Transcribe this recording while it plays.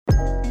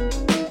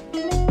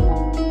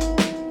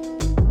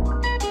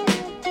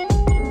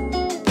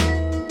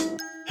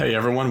Hey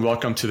everyone,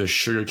 welcome to the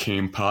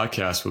Sugarcane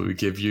Podcast, where we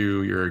give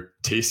you your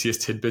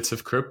tastiest tidbits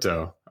of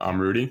crypto. I'm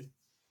Rudy,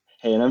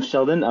 Hey, and I'm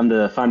Sheldon. I'm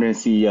the founder and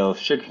CEO of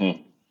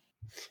Sugarcane.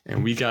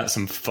 and we got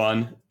some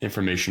fun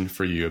information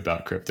for you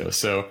about crypto.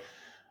 So,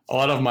 a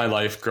lot of my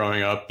life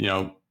growing up,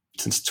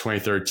 since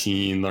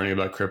 2013, learning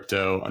about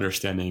crypto,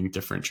 understanding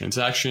different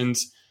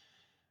transactions,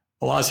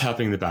 a lot is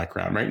happening in the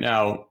background. Right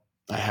now,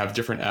 I have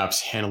different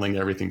apps handling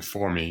everything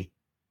for me.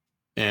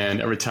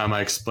 And every time I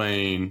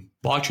explain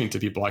blockchain to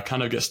people, I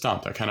kind of get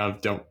stumped. I kind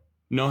of don't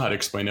know how to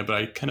explain it, but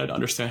I kind of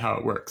understand how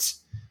it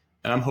works.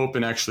 And I'm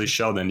hoping actually,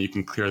 Sheldon, you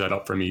can clear that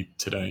up for me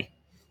today.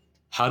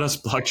 How does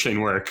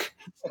blockchain work?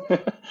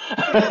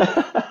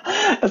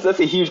 That's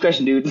a huge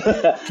question, dude.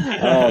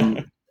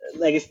 Like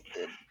it's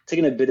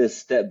taking a bit of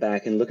step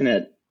back and looking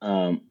at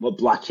what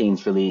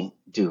blockchains really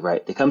do,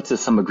 right? They come to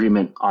some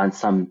agreement on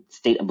some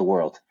state of the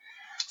world.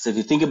 So if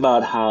you think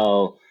about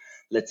how,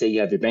 let's say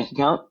you have your bank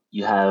account,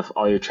 you have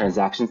all your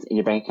transactions in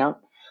your bank account.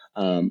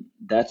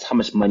 That's how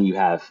much money you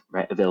have,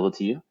 right, available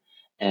to you.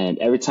 And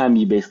every time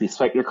you basically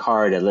swipe your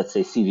card at, let's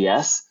say,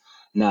 CVS,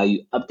 now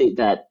you update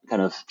that kind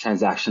of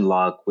transaction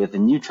log with a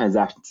new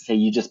transaction to say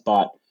you just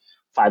bought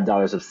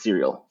 $5 of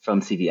cereal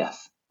from CVS,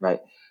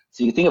 right?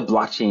 So you can think of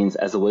blockchains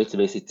as a way to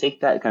basically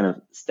take that kind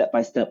of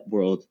step-by-step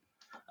world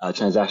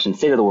transaction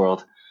state of the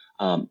world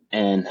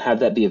and have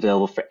that be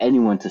available for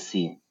anyone to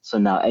see. So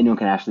now anyone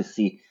can actually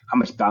see how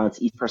much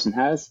balance each person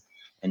has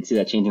and see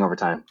that changing over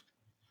time.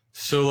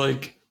 So,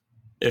 like,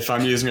 if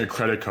I'm using a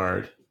credit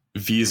card,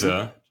 Mhm.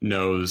 Visa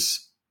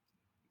knows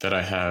that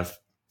I have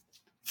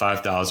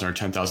 $5,000 or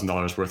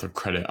 $10,000 worth of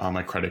credit on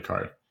my credit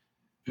card.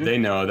 Mhm. They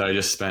know that I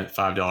just spent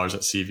 $5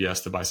 at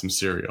CVS to buy some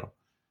cereal.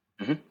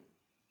 Mhm.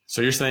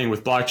 So you're saying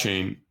with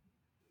blockchain,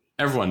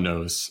 everyone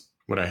knows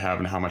what I have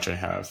and how much I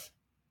have.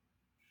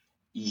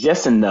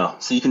 Yes and no.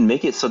 So you can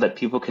make it so that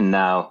people can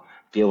now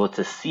be able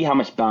to see how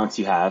much balance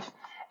you have.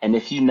 And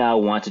if you now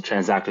want to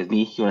transact with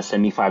me, you want to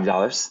send me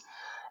 $5,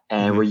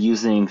 and we're Mm-hmm.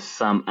 using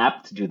some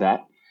app to do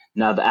that.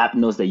 Now the app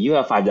knows that you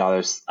have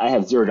 $5, I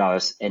have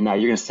 $0, and now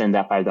you're going to send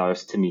that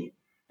 $5 to me.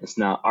 And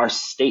so now our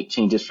state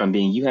changes from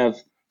being you have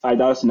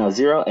 $5 to now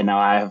zero, and now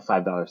I have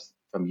 $5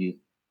 from you.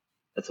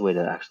 That's a way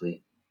to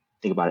actually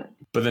think about it.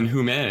 But then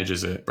who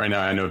manages it? Right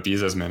now, I know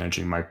Visa is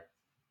managing my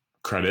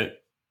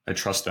credit. I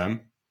trust them.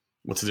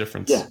 What's the Yeah.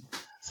 difference?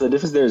 So the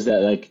difference there is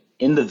that like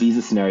in the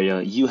Visa scenario,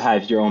 you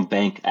have your own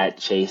bank at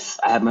Chase.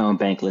 I have my own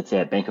bank, let's say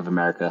at Bank of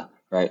America,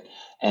 right?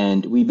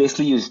 And we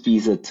basically use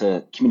Visa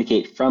to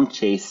communicate from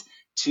Chase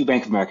to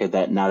Bank of America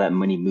that now that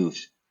money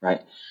moved,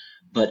 right?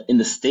 But in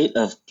the state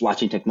of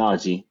blockchain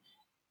technology,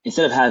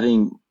 instead of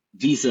having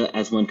Visa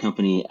as one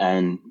company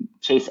and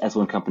Chase as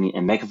one company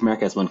and Bank of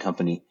America as one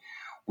company,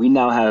 we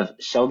now have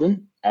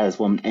Sheldon as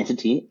one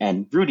entity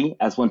and Rudy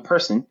as one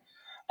person.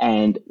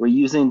 And we're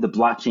using the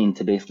blockchain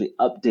to basically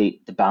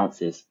update the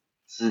balances.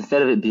 So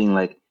instead of it being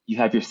like you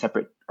have your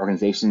separate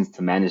organizations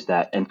to manage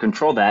that and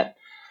control that,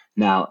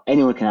 now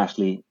anyone can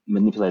actually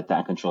manipulate that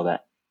and control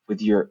that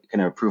with your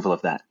kind of approval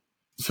of that.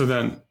 So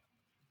then,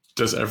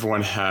 does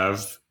everyone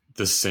have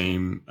the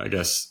same, I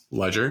guess,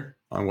 ledger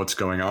on what's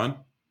going on?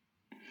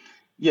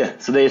 Yeah,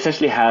 so they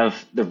essentially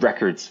have the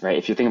records, right?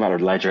 If you think about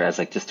a ledger as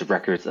like just the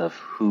records of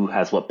who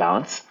has what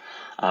balance,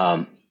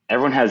 um,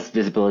 everyone has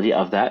visibility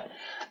of that.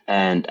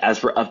 And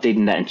as we're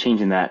updating that and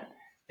changing that,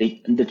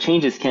 the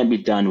changes can't be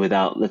done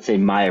without, let's say,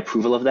 my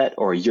approval of that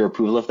or your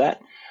approval of that.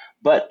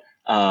 But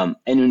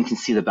anyone can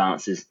see the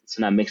balances.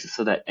 So now it makes it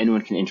so that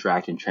anyone can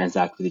interact and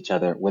transact with each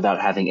other without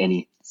having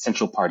any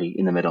central party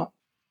in the middle.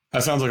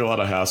 That sounds like a lot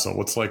of hassle.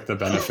 What's like the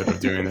benefit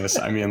of doing this?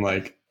 I mean,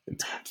 like,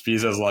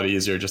 Visa is a lot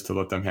easier just to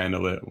let them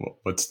handle it.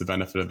 What's the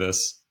benefit of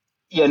this?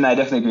 Yeah, no, I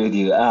definitely agree with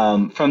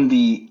you. From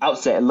the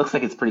outset, it looks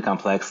like it's pretty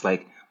complex.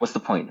 Like, what's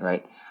the point,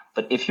 right?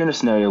 But if you're in a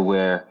scenario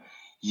where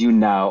you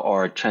now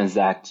are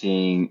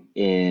transacting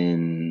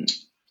in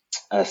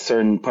a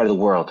certain part of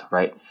the world,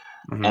 right?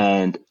 Mm-hmm.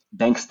 And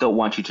banks don't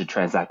want you to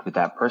transact with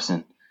that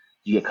person,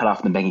 you get cut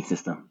off from the banking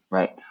system,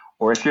 right?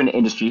 Or if you're in an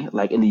industry,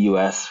 like in the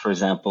US, for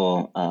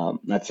example,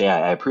 let's say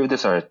I approve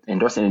this or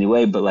endorse it in any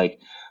way, but like,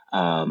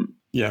 um,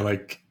 Yeah,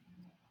 like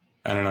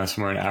I don't know,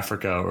 somewhere in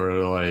Africa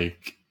or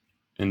like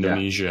yeah,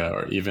 Indonesia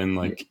or even yeah,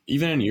 like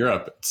even in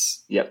Europe,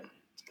 it's yep,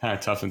 kind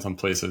of tough in some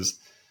places.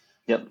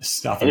 yep.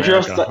 South And if you're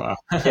America, also, wow,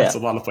 it's yeah,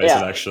 a lot of places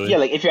yeah, yeah, actually.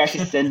 like if you're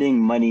actually sending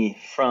money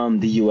from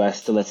the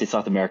US to, let's say,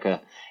 South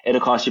America,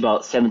 it'll cost you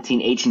about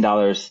 17,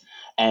 $18,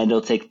 and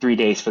it'll take 3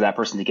 days for that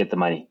person to get the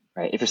money,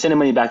 right? If you're sending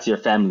money back to your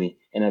family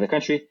in another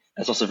country,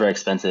 that's also very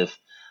expensive.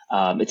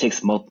 It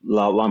takes a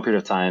long period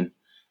of time.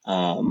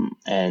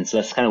 And so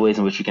that's kind of ways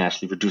in which you can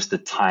actually reduce the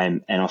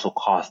time and also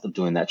cost of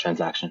doing that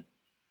transaction.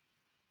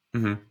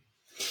 Mm-hmm.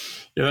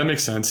 Yeah, that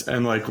makes sense.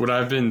 And like what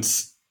I've been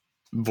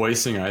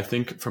voicing, I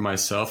think for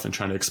myself and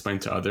trying to explain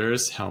to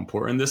others how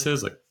important this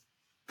is, like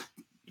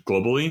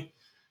globally.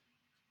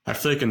 I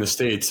feel like in the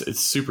States, it's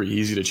super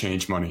easy to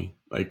change money.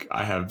 Like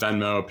I have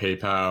Venmo,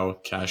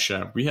 PayPal, Cash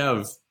App. We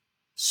have For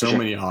so sure.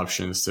 many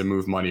options to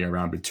move money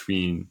around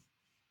between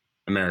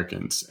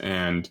Americans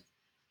and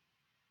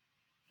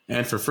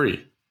for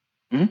free.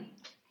 Mhm.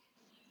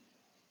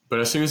 But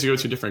as soon as you go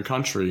to a different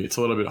country, it's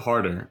a little bit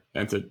harder.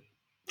 And to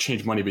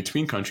change money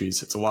between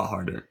countries, it's a lot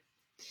harder.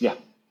 Yeah.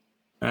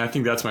 And I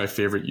think that's my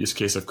favorite use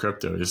case of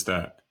crypto is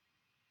that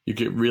you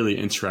can really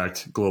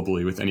interact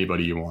globally with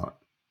anybody you want.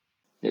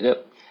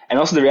 Yep. And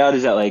also the reality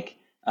is that like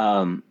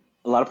a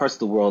lot of parts of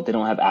the world, they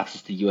don't have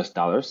access to US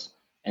dollars.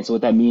 And so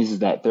what that means is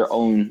that their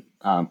own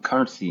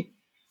currency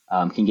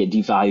can get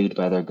devalued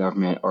by their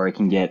government, or it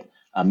can get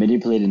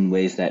manipulated in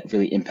ways that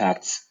really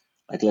impacts,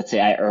 like let's say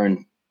I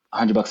earn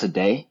 $100 a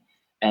day,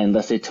 and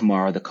let's say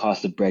tomorrow the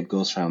cost of bread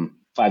goes from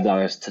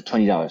 $5 to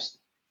 $20.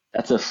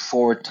 That's a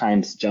 4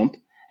 times jump.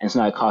 And so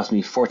now it costs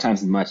me 4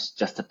 times as much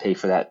just to pay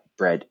for that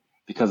bread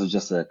because of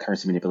just a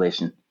currency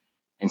manipulation.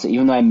 And so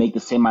even though I make the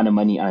same amount of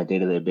money on a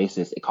day-to-day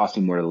basis, it costs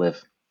me more to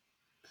live.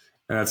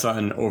 And that's not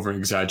an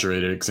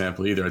over-exaggerated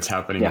example either. It's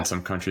happening in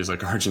some countries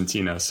like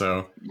Argentina.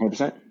 So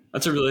 100%.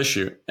 That's a real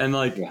issue. And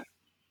like,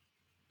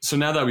 so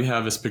now that we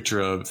have this picture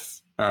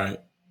of, all right,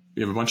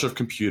 we have a bunch of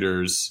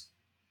computers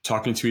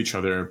talking to each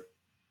other,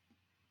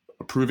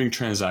 approving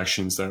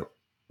transactions that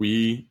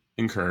we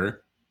incur.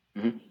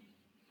 Mm-hmm.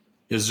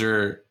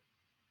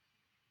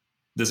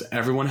 Does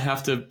everyone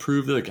have to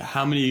prove like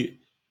how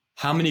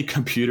many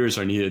computers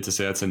are needed to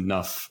say that's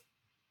enough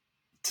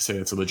to say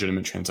it's a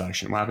legitimate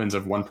transaction? What happens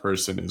if one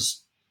person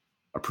is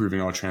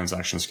approving all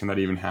transactions? Can that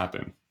even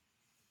happen?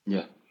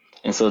 Yeah.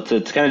 And so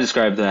to kind of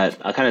describe that,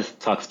 I'll kind of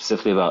talk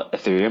specifically about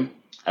Ethereum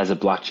as a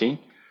blockchain.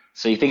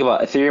 So you think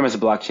about Ethereum as a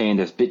blockchain,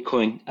 there's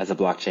Bitcoin as a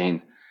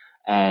blockchain,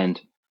 and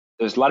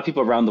there's a lot of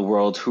people around the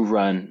world who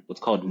run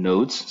what's called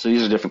nodes. So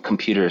these are different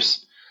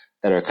computers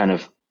that are kind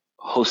of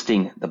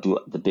hosting the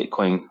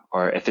Bitcoin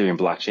or Ethereum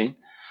blockchain.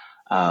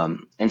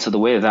 And so the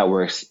way that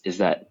works is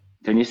that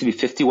there needs to be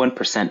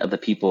 51% of the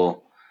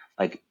people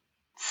like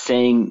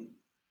saying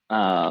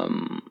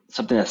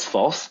something that's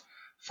false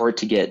for it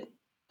to get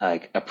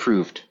like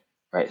approved,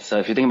 right? So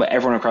if you think about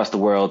everyone across the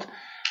world,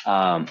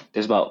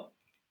 there's about,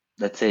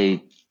 let's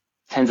say,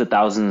 tens of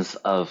thousands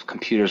of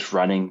computers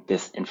running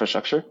this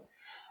infrastructure.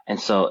 And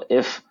so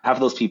if half of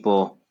those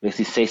people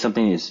basically say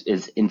something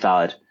is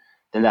invalid,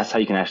 then that's how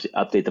you can actually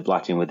update the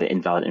blockchain with the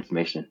invalid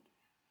information.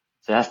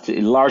 So that's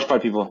a large part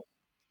of people.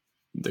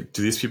 Do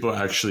these people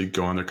actually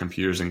go on their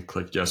computers and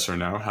click yes or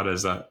no? How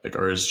does that, like,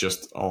 or is it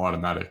just all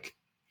automatic?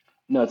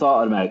 No, it's all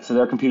automatic. So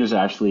their computers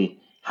are actually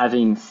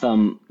having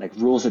some like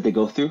rules that they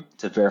go through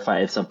to verify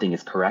if something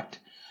is correct.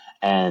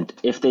 And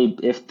if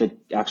the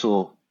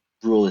actual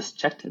rule is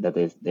checked,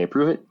 that they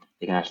approve it,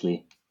 they can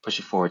actually push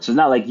it forward. So it's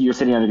not like you're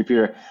sitting on your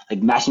computer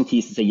like mashing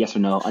keys to say yes or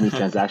no on each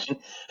transaction.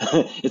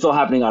 It's all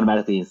happening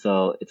automatically.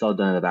 So it's all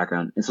done in the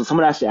background. And so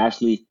someone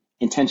actually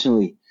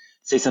intentionally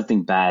say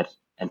something bad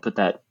and put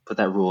that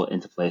rule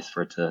into place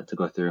for it to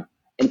go through,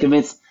 and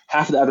convince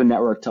half of the other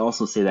network to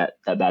also say that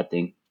bad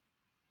thing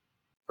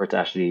for it to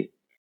actually,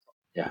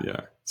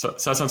 Yeah. So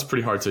that sounds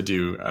pretty hard to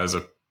do as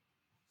a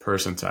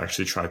person to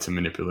actually try to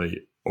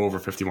manipulate over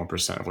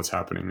 51% of what's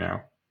happening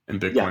now in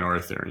Bitcoin or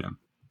Ethereum.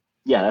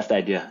 Yeah, that's the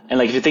idea. And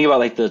like if you think about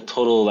like the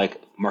total like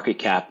market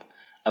cap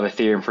of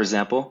Ethereum, for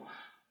example,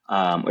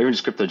 or even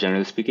just crypto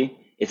generally speaking,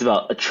 it's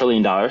about $1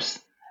 trillion.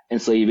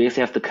 And so you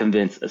basically have to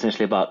convince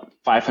essentially about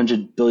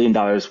 $500 billion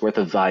worth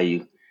of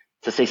value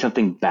to say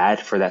something bad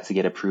for that to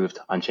get approved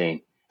on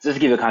chain. So just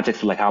to give you a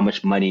context of like how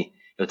much money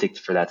it'll take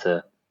for that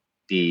to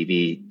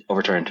be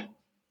overturned.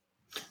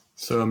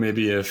 So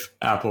maybe if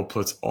Apple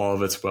puts all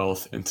of its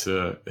wealth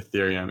into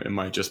Ethereum, it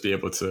might just be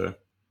able to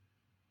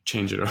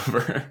change it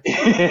over.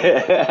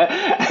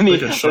 I mean,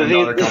 like a $1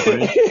 trillion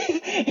company.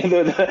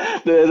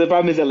 The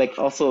problem is that like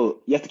also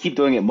you have to keep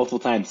doing it multiple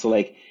times. So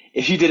like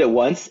if you did it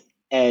once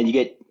and you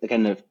get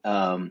kind of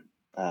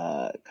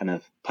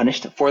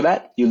punished for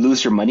that, you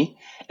lose your money,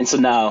 and so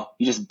now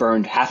you just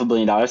burned $500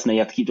 million, and then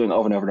you have to keep doing it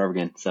over and over and over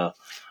again. So.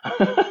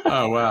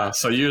 Oh wow!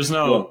 So there's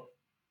no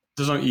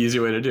easy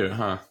way to do it,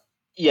 huh?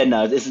 Yeah,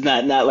 no, this is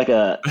not like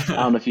I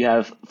don't know if you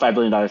have $5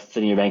 billion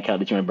sitting in your bank account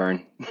that you want to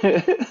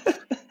burn.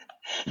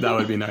 That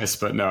would be nice,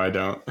 but no, I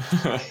don't.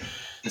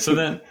 So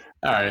then,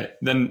 all right,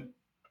 then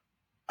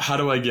how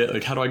do I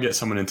get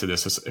someone into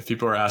this? If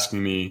people are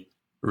asking me,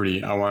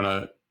 Rudy, I want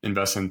to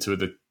invest into it.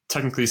 That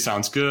technically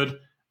sounds good.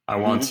 I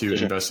want to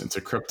invest into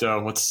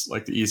crypto. What's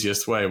like the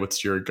easiest way?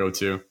 What's your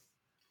go-to?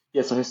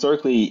 Yeah, so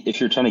historically,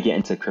 if you're trying to get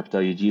into crypto,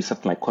 you'd use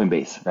something like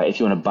Coinbase, right? If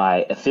you want to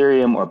buy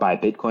Ethereum or buy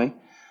Bitcoin,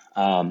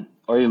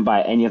 or even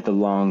buy any of the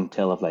long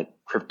tail of like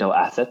crypto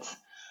assets,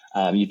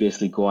 you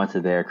basically go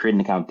onto there, create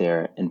an account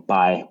there, and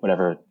buy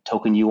whatever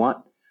token you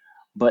want.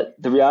 But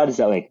the reality is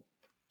that like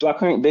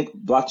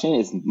blockchain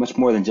is much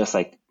more than just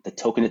like the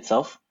token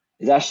itself.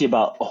 It's actually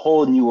about a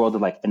whole new world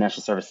of like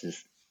financial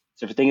services.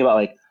 So if you're thinking about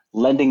like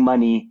lending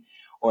money,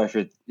 or if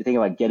you're thinking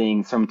about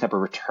getting some type of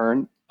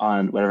return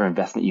on whatever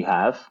investment you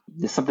have,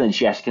 there's something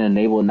that you actually can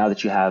enable now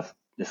that you have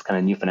this kind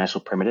of new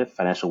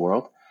financial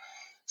world.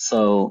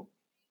 So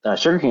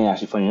Sugarcane,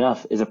 actually, funny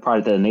enough, is a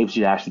product that enables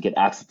you to actually get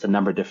access to a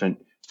number of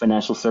different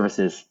financial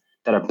services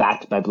that are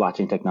backed by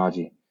blockchain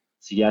technology.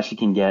 So you actually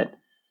can get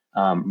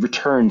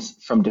returns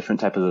from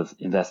different types of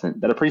investment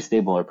that are pretty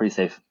stable or pretty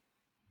safe.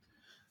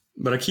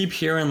 But I keep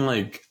hearing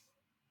like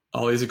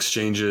all these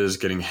exchanges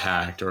getting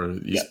hacked, or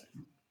these Yep.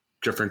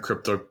 different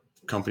crypto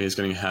companies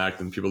getting hacked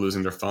and people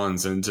losing their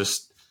funds, and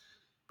just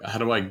how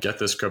do I get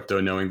this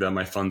crypto knowing that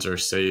my funds are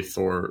safe,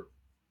 or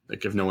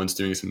like if no one's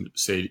doing some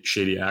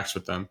shady acts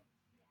with them?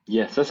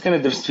 Yeah, so that's kind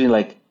of the difference between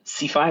like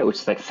CeFi, which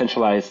is like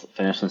centralized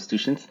financial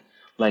institutions,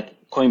 like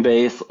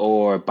Coinbase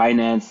or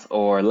Binance,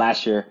 or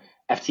last year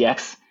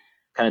FTX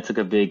kind of took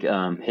a big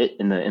hit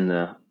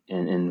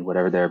in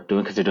whatever they're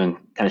doing because they're doing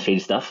kind of shady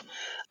stuff.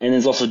 And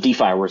there's also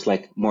DeFi, where it's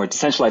like more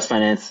decentralized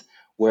finance,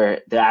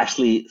 where they're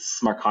actually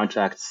smart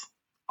contracts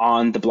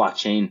on the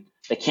blockchain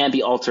that can't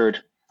be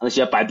altered unless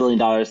you have $5 billion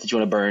that you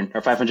want to burn,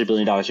 or $500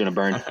 billion you want to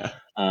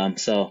burn.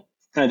 So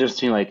kind of difference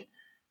between like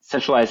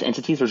centralized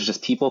entities, which is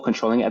just people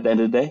controlling it at the end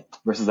of the day,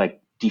 versus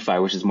like DeFi,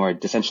 which is more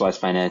decentralized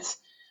finance.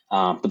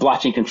 The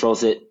blockchain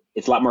controls it.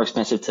 It's a lot more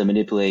expensive to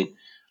manipulate.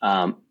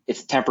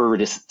 It's temper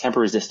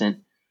resistant.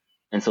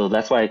 And so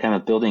that's why kind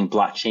of building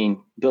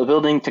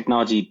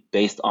technology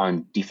based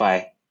on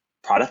DeFi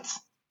products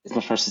is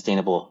much more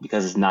sustainable,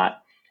 because it's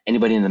not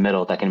anybody in the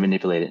middle that can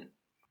manipulate it.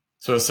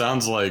 So it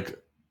sounds like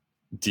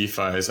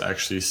DeFi is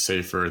actually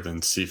safer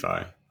than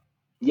CeFi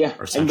Yeah.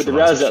 or And but the reality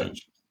centralized is that,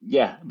 exchange.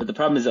 yeah, but the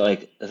problem is that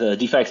like the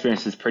DeFi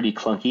experience is pretty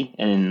clunky,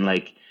 and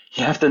like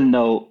you have to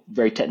know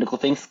very technical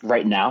things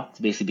right now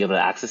to basically be able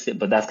to access it.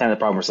 But that's kind of the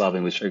problem we're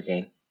solving with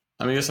Sugarcane.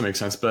 I mean, I guess that makes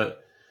sense,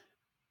 but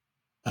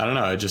I don't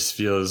know. It just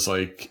feels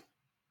like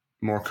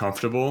more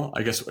comfortable.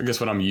 I guess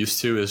what I'm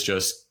used to is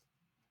just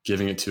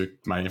giving it to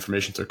my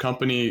information to a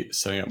company,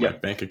 setting up my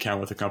Yep. bank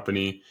account with a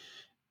company,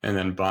 and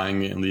then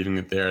buying it and leaving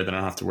it there. Then I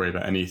don't have to worry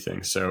about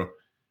anything. So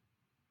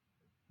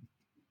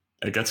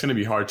like, that's going to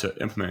be hard to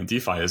implement in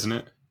DeFi, isn't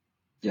it?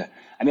 Yeah.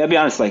 I mean, I'll be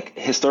honest, like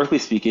historically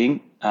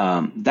speaking,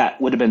 that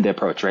would have been the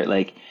approach, right?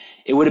 Like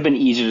it would have been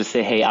easier to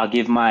say, hey, I'll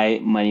give my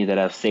money that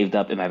I've saved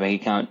up in my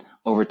bank account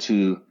over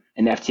to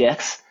an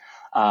FTX,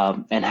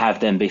 and have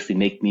them basically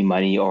make me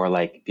money, or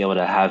like be able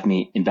to have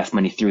me invest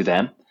money through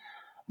them.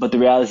 But the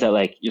reality is that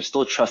like you're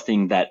still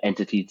trusting that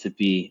entity to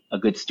be a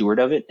good steward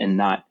of it and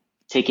not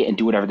take it and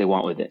do whatever they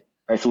want with it,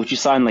 right? So what you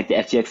saw in like the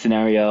FTX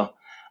scenario,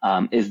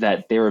 is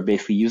that they were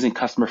basically using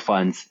customer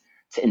funds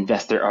to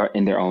invest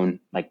in their own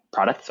like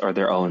products or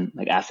their own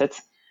like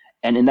assets.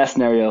 And in that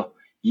scenario,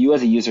 you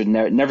as a user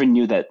never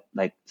knew that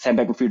like Sam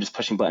Bankman-Fried was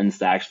pushing buttons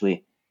to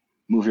actually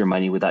move your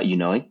money without you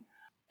knowing.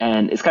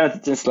 And it's kind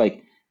of just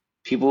like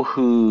people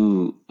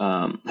who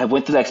have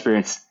went through that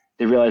experience,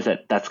 they realize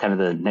that that's kind of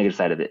the negative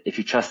side of it. If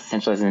you trust a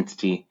centralized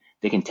entity,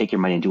 they can take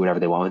your money and do whatever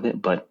they want with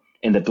it. But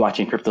in the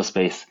blockchain crypto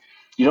space,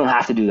 you don't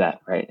have to do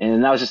that, right?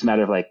 And that was just a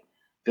matter of like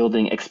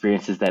building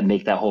experiences that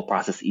make that whole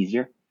process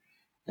easier.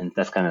 And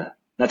that's kind of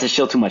not to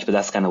shill too much, but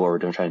that's kind of what we're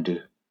doing, trying to do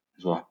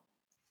as well.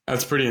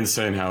 That's pretty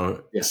insane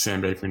how Yeah.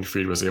 Sam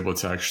Bankman-Fried was able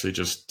to actually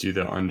just do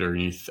that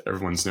underneath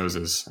everyone's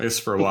noses, I guess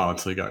for a while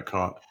until he got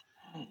caught.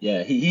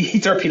 Yeah, he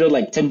torpedoed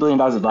like $10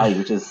 billion of value,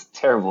 which is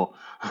terrible.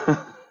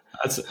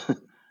 That's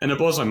and it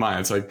blows my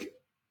mind. It's like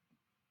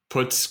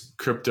puts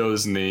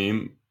crypto's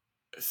name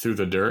through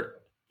the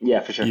dirt, Yeah,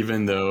 for sure.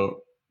 even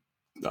though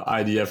the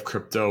idea of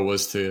crypto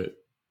was to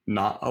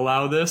not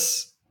allow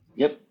this,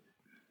 Yep.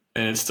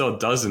 and it still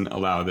doesn't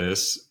allow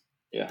this,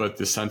 Yeah. but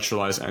the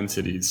centralized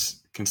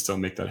entities can still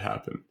make that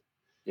happen.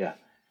 Yeah.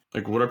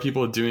 Like, what are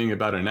people doing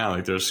about it now?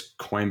 Like, there's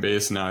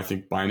Coinbase now. I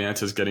think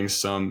Binance is getting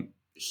some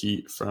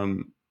heat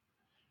from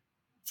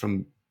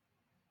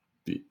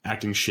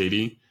acting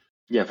shady.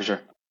 Yeah, for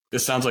sure. It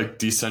sounds like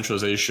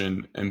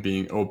decentralization and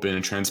being open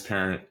and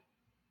transparent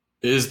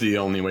is the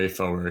only way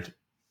forward.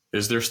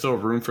 Is there still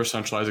room for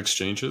centralized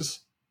exchanges?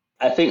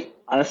 I think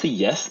honestly,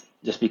 yes,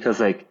 just because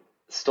like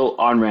still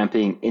on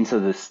ramping into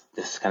this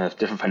kind of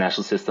different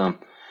financial system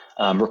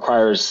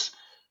requires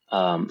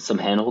some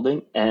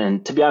handholding.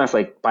 And to be honest,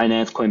 like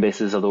Binance,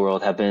 Coinbases of the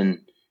world have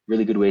been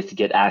really good ways to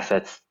get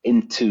assets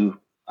into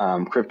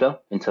crypto,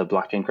 into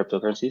blockchain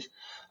cryptocurrencies.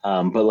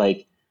 But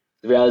like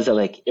the reality is that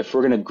like if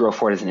we're going to grow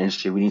forward as an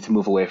industry, we need to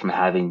move away from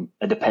having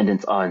a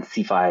dependence on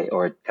CeFi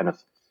or kind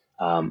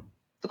of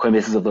the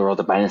Coinbases of the world,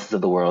 the Binances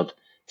of the world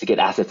to get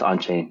assets on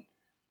chain.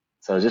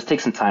 So it just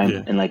takes some time.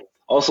 Yeah. And like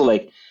also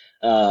like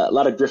a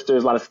lot of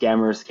grifters, a lot of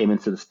scammers came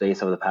into the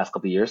space over the past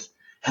couple of years.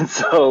 And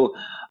so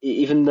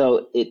even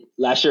though it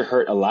last year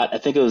hurt a lot, I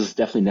think it was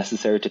definitely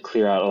necessary to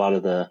clear out a lot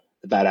of the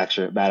bad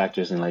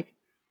actors and like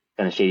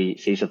kind of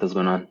shady stuff that's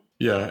going on.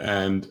 Yeah.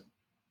 And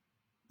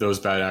those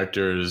bad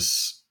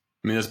actors,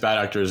 I mean, there's bad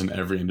actors in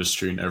every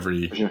industry, in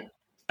every For sure.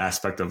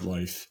 aspect of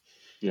life.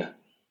 Yeah.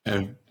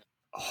 And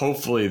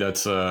hopefully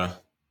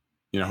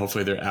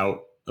hopefully they're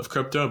out of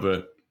crypto,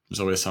 but there's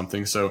always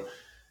something. So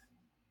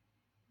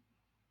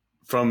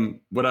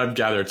from what I've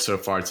gathered so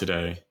far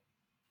today,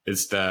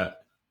 it's that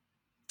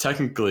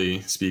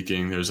technically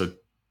speaking, there's a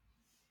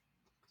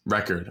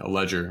record, a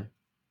ledger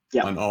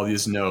Yeah. on all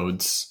these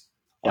nodes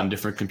on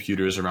different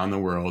computers around the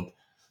world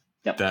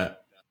Yep.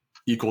 that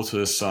equal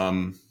to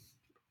some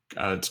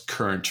its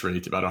current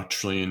rate, about $1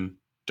 trillion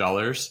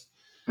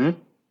Mhm.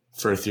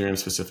 for Ethereum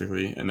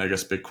specifically, and I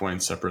guess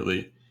Bitcoin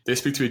separately. They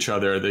speak to each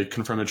other, they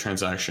confirm the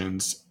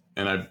transactions,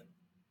 and I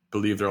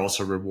believe they're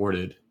also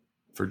rewarded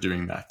for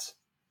doing that.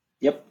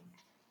 Yep.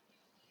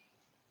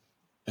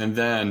 And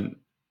then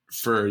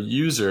for a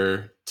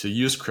user to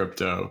use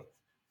crypto,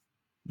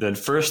 then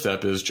first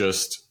step is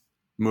just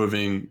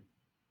moving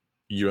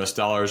US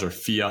dollars or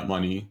fiat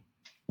money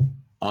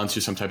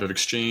onto some type of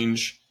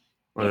exchange,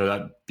 whether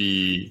that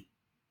be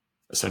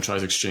a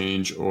centralized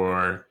exchange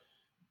or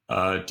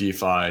a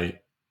DeFi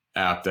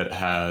app that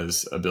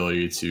has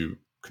ability to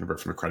convert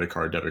from a credit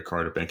card, debit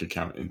card, or bank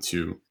account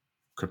into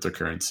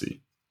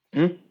cryptocurrency.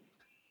 Mm-hmm.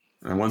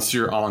 And once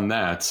you're on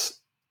that,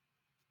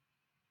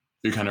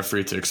 you're kind of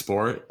free to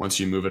explore it once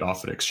you move it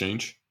off an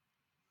exchange.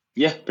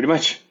 Yeah, pretty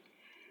much.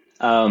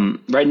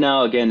 Right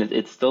now, again,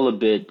 it's still a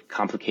bit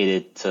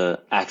complicated to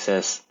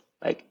access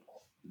like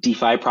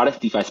DeFi products,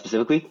 DeFi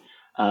specifically.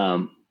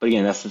 But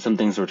again, that's some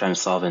things we're trying to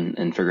solve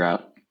and figure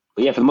out.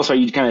 But yeah, for the most part,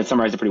 you kind of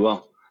summarized it pretty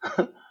well.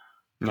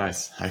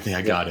 Nice. I think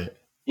I got it.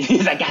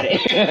 Yes, I got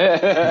it.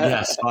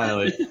 Yes,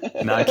 finally.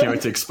 Now I can't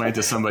wait to explain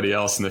to somebody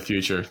else in the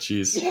future.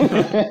 Jeez.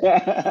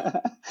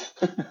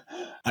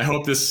 I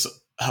hope this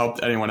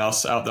helped anyone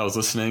else out that was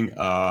listening.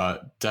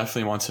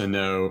 Definitely want to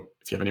know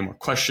if you have any more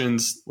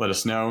questions, let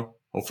us know.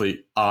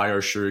 Hopefully I or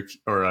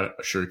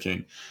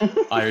Shuriken,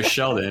 I or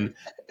Sheldon,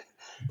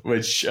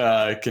 which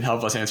can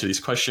help us answer these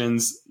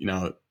questions.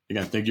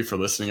 Again, thank you for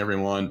listening,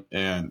 everyone,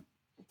 and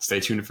stay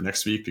tuned for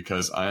next week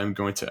because I am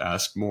going to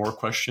ask more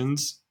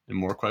questions and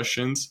more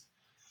questions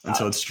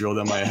until it's drilled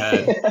in my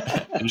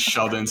head and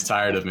Sheldon's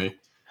tired of me.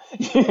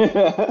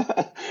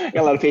 I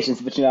got a lot of patience,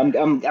 but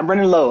I'm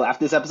running low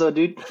after this episode,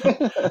 dude.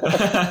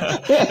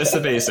 It's the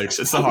basics.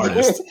 It's the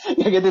hardest.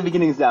 Get the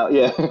beginnings out.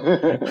 Yeah.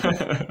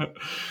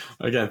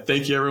 Again,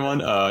 thank you, everyone.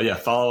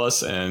 Follow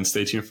us and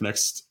stay tuned for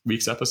next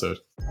week's episode.